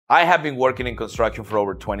I have been working in construction for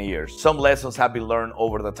over 20 years. Some lessons have been learned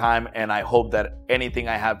over the time, and I hope that anything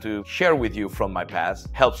I have to share with you from my past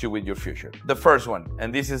helps you with your future. The first one,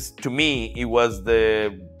 and this is, to me, it was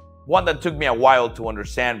the one that took me a while to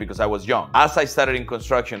understand because I was young. As I started in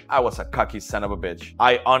construction, I was a cocky son of a bitch.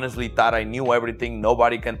 I honestly thought I knew everything.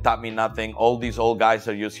 Nobody can taught me nothing. All these old guys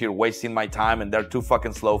are just here wasting my time and they're too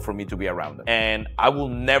fucking slow for me to be around them. And I will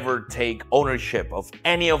never take ownership of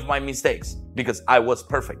any of my mistakes because I was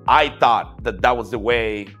perfect. I thought that that was the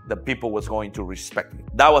way that people was going to respect me.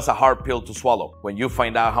 That was a hard pill to swallow when you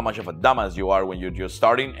find out how much of a dumbass you are when you're just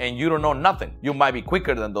starting and you don't know nothing. You might be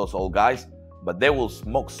quicker than those old guys, but they will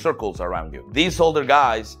smoke circles around you. These older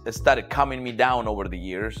guys started calming me down over the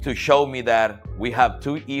years to show me that we have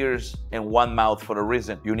 2 ears and 1 mouth for a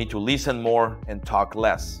reason. You need to listen more and talk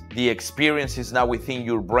less. The experience is now within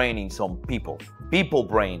your brain in some people. People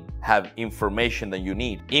brain have information that you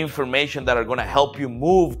need. Information that are gonna help you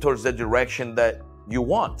move towards the direction that you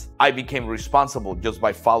want. I became responsible just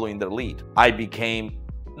by following their lead. I became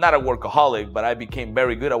not a workaholic, but I became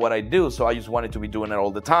very good at what I do, so I just wanted to be doing it all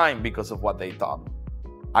the time because of what they taught me.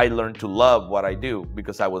 I learned to love what I do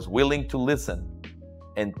because I was willing to listen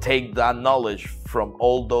and take that knowledge from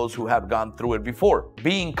all those who have gone through it before.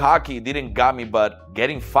 Being cocky didn't got me, but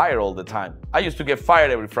getting fired all the time. I used to get fired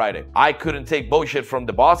every Friday. I couldn't take bullshit from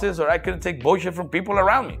the bosses or I couldn't take bullshit from people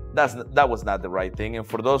around me. That was not the right thing, and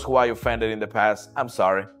for those who I offended in the past, I'm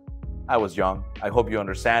sorry. I was young. I hope you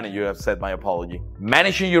understand and you have said my apology.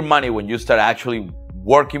 Managing your money when you start actually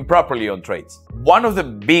working properly on trades. One of the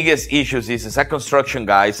biggest issues is as a construction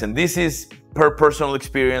guys, and this is per personal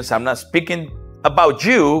experience. I'm not speaking about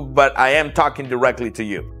you, but I am talking directly to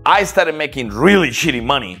you. I started making really shitty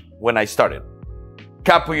money when I started.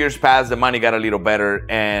 Couple years passed, the money got a little better,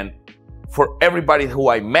 and for everybody who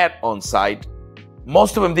I met on site,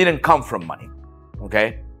 most of them didn't come from money,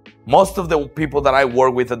 okay? Most of the people that I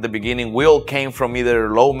worked with at the beginning, we all came from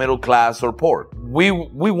either low, middle class, or poor. We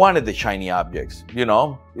wanted the shiny objects, you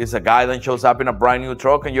know? It's a guy that shows up in a brand new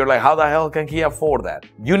truck and you're like, how the hell can he afford that?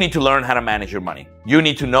 You need to learn how to manage your money. You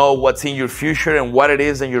need to know what's in your future and what it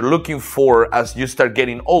is that you're looking for as you start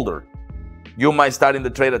getting older. You might start in the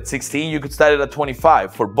trade at 16, you could start it at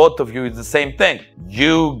 25. For both of you, it's the same thing.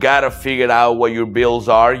 You gotta figure out what your bills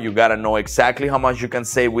are. You gotta know exactly how much you can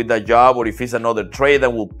save with that job, or if it's another trade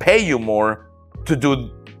that will pay you more to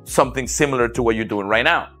do something similar to what you're doing right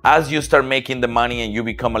now. As you start making the money and you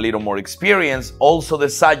become a little more experienced, also the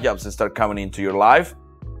side jobs start coming into your life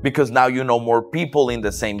because now you know more people in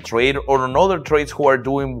the same trade or in other trades who are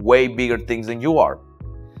doing way bigger things than you are.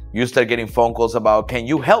 You start getting phone calls about, can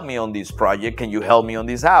you help me on this project? Can you help me on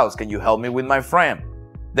this house? Can you help me with my friend?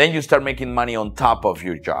 Then you start making money on top of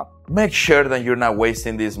your job. Make sure that you're not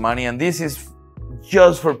wasting this money, and this is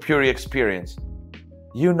just for pure experience.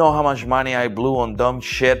 You know how much money I blew on dumb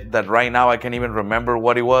shit that right now I can't even remember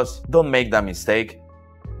what it was? Don't make that mistake.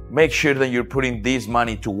 Make sure that you're putting this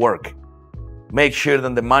money to work. Make sure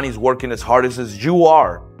that the money is working as hard as you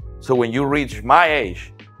are, so when you reach my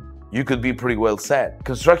age, you could be pretty well set.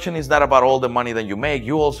 Construction is not about all the money that you make.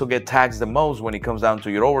 You also get taxed the most when it comes down to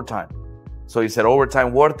your overtime. So is that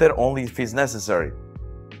overtime worth it? Only if it's necessary.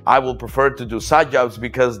 I will prefer to do side jobs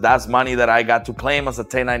because that's money that I got to claim as a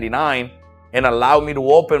 1099 and allow me to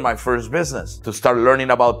open my first business, to start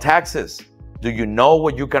learning about taxes. Do you know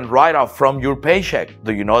what you can write off from your paycheck?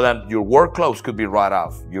 Do you know that your work clothes could be write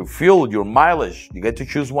off? Your fuel, your mileage, you get to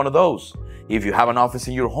choose one of those. If you have an office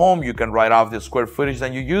in your home, you can write off the square footage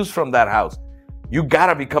that you use from that house. You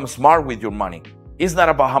gotta become smart with your money. It's not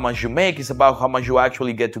about how much you make, it's about how much you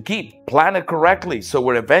actually get to keep. Plan it correctly so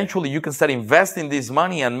where eventually you can start investing this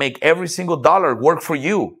money and make every single dollar work for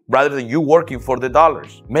you rather than you working for the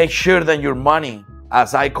dollars. Make sure that your money,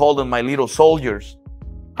 as I call them my little soldiers,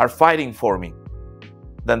 are fighting for me,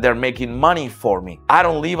 then they're making money for me. I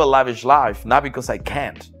don't live a lavish life, not because I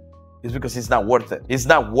can't. It's because it's not worth it. It's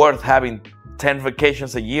not worth having 10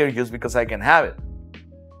 vacations a year just because I can have it.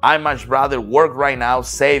 I much rather work right now,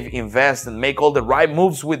 save, invest, and make all the right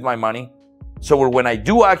moves with my money. So when I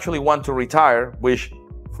do actually want to retire, which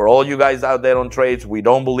for all you guys out there on trades, we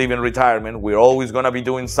don't believe in retirement. We're always gonna be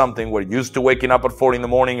doing something. We're used to waking up at 4 in the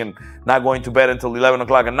morning and not going to bed until 11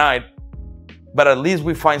 o'clock at night. But at least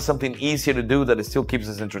we find something easier to do that still keeps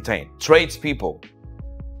us entertained. Tradespeople,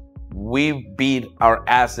 we beat our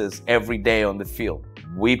asses every day on the field.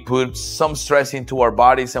 We put some stress into our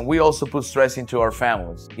bodies and we also put stress into our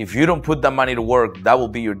families. If you don't put that money to work, that will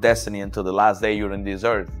be your destiny until the last day you're on this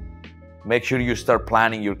earth. Make sure you start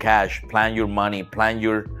planning your cash, plan your money, plan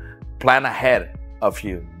ahead of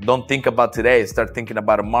you. Don't think about today, start thinking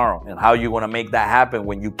about tomorrow and how you're gonna make that happen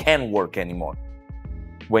when you can't work anymore.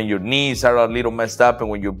 when your knees are a little messed up and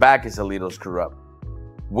when your back is a little screwed up.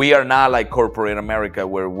 We are not like corporate America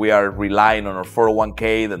where we are relying on our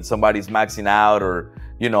 401k, then somebody's maxing out, or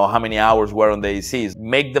how many hours we're on the ACs.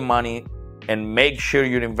 Make the money and make sure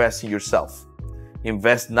you invest in yourself.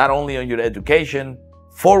 Invest not only on your education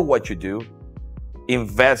for what you do,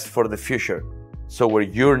 invest for the future. So where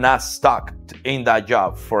you're not stuck in that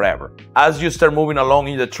job forever. As you start moving along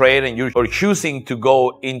in the trade and you're choosing to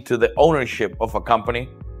go into the ownership of a company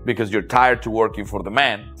because you're tired to working for the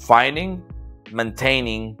man,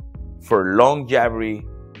 maintaining for longevity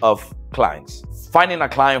of clients. Finding a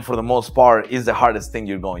client for the most part is the hardest thing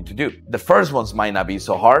you're going to do. The first ones might not be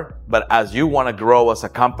so hard, but as you want to grow as a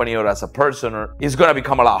company or as a person, it's going to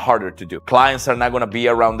become a lot harder to do. Clients are not going to be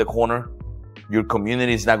around the corner. Your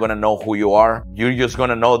community is not going to know who you are. You're just going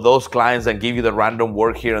to know those clients and give you the random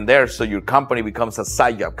work here and there. So your company becomes a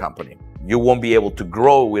side job company. You won't be able to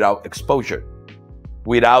grow without exposure,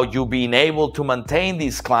 without you being able to maintain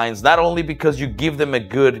these clients, not only because you give them a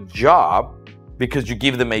good job, because you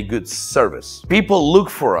give them a good service. People look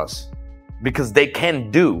for us because they can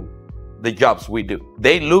do the jobs we do.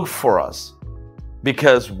 They look for us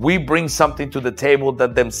because we bring something to the table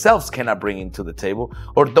that themselves cannot bring into the table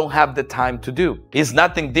or don't have the time to do. It's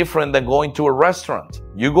nothing different than going to a restaurant.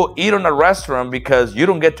 You go eat in a restaurant because you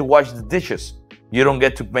don't get to wash the dishes. You don't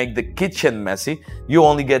get to make the kitchen messy. You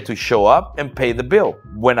only get to show up and pay the bill.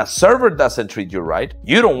 When a server doesn't treat you right,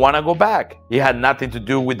 you don't want to go back. It had nothing to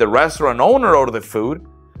do with the restaurant owner or the food.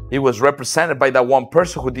 It was represented by that one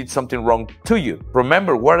person who did something wrong to you.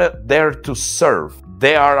 Remember, we're there to serve.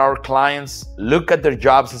 They are our clients. Look at their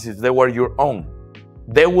jobs as if they were your own.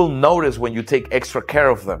 They will notice when you take extra care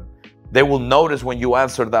of them. They will notice when you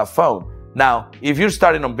answer that phone. Now, if you're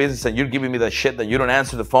starting on business and you're giving me that shit that you don't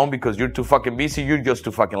answer the phone because you're too fucking busy, you're just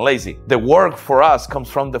too fucking lazy. The work for us comes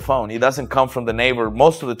from the phone. It doesn't come from the neighbor.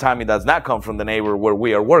 Most of the time, it does not come from the neighbor where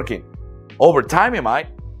we are working. Over time, it might,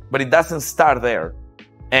 but it doesn't start there.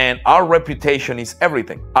 And our reputation is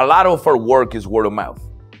everything. A lot of our work is word of mouth,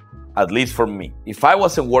 at least for me. If I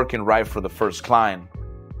wasn't working right for the first client,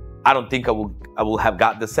 I don't think I will have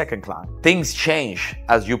got the second client. Things change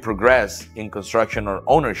as you progress in construction or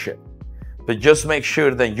ownership. But just make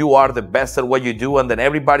sure that you are the best at what you do and that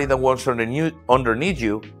everybody that works underneath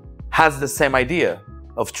you has the same idea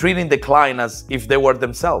of treating the client as if they were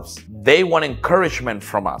themselves. They want encouragement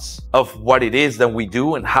from us of what it is that we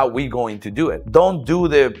do and how we're going to do it. Don't do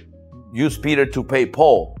the use Peter to pay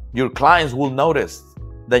Paul. Your clients will notice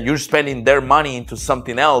that you're spending their money into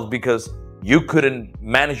something else because you couldn't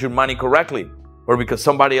manage your money correctly or because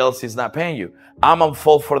somebody else is not paying you. I'm on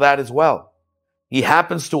fault for that as well. It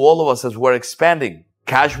happens to all of us as we're expanding.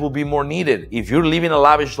 Cash will be more needed. If you're living a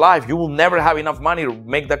lavish life, you will never have enough money to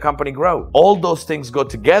make the company grow. All those things go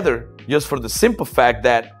together just for the simple fact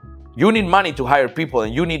that you need money to hire people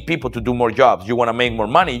and you need people to do more jobs. You want to make more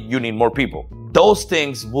money, you need more people. Those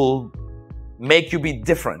things will make you be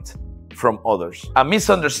different from others. A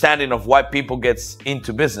misunderstanding of why people get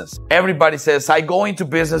into business. Everybody says, I go into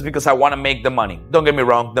business because I want to make the money. Don't get me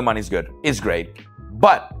wrong, the money's good. It's great.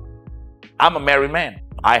 But I'm a married man.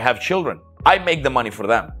 I have children. I make the money for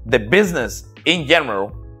them. The business in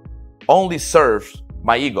general only serves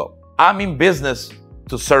my ego. I'm in business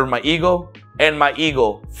to serve my ego, and my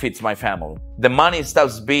ego fits my family. The money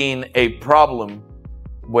stops being a problem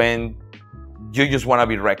when you just want to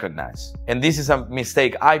be recognized. And this is a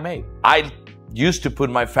mistake I made. I used to put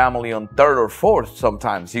my family on third or fourth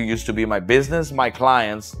sometimes. It used to be my business, my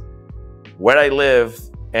clients, where I live,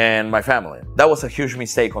 and my family. That was a huge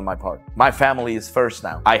mistake on my part. My family is first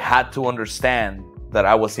now. I had to understand that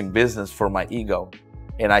I was in business for my ego,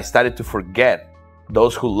 and I started to forget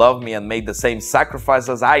those who loved me and made the same sacrifice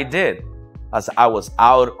as I did, as I was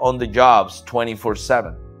out on the jobs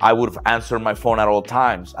 24/7. I would have answered my phone at all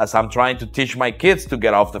times. As I'm trying to teach my kids to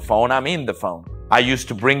get off the phone, I'm in the phone. I used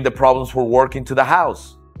to bring the problems for work into the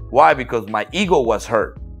house. Why? Because my ego was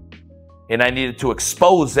hurt. And I needed to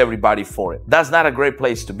expose everybody for it. That's not a great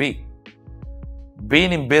place to be.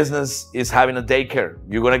 Being in business is having a daycare.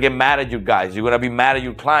 You're gonna get mad at your guys. You're gonna be mad at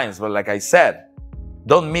your clients. But like I said,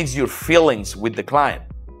 don't mix your feelings with the client.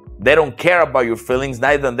 They don't care about your feelings,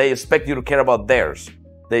 neither do they expect you to care about theirs.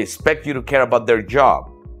 They expect you to care about their job.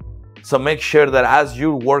 So make sure that as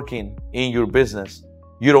you're working in your business,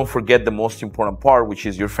 you don't forget the most important part, which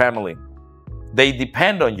is your family. They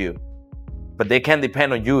depend on you. But they can't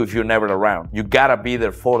depend on you if you're never around. You gotta be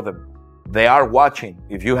there for them. They are watching.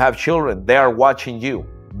 If you have children, they are watching you.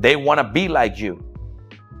 They wanna be like you.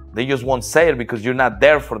 They just won't say it because you're not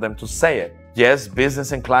there for them to say it. Yes,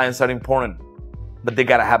 business and clients are important, but they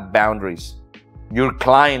gotta have boundaries. Your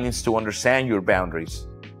client needs to understand your boundaries.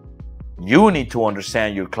 You need to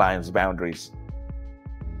understand your client's boundaries.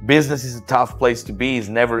 Business is a tough place to be. It's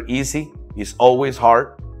never easy. It's always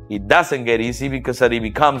hard. It doesn't get easy because it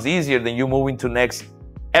becomes easier, then you move into next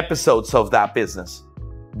episodes of that business.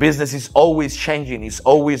 Business is always changing. It's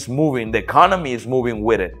always moving. The economy is moving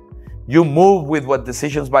with it. You move with what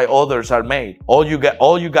decisions by others are made. All you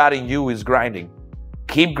got in you is grinding.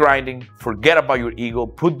 Keep grinding. Forget about your ego.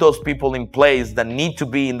 Put those people in place that need to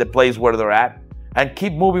be in the place where they're at, and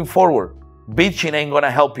keep moving forward. Bitching ain't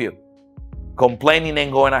gonna help you. Complaining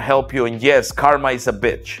ain't going to help you. And yes, karma is a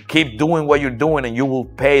bitch. Keep doing what you're doing and you will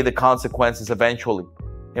pay the consequences eventually.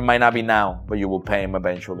 It might not be now, but you will pay them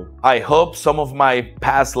eventually. I hope some of my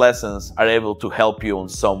past lessons are able to help you in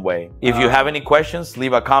some way. If you have any questions,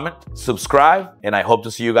 leave a comment, subscribe, and I hope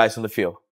to see you guys in the field.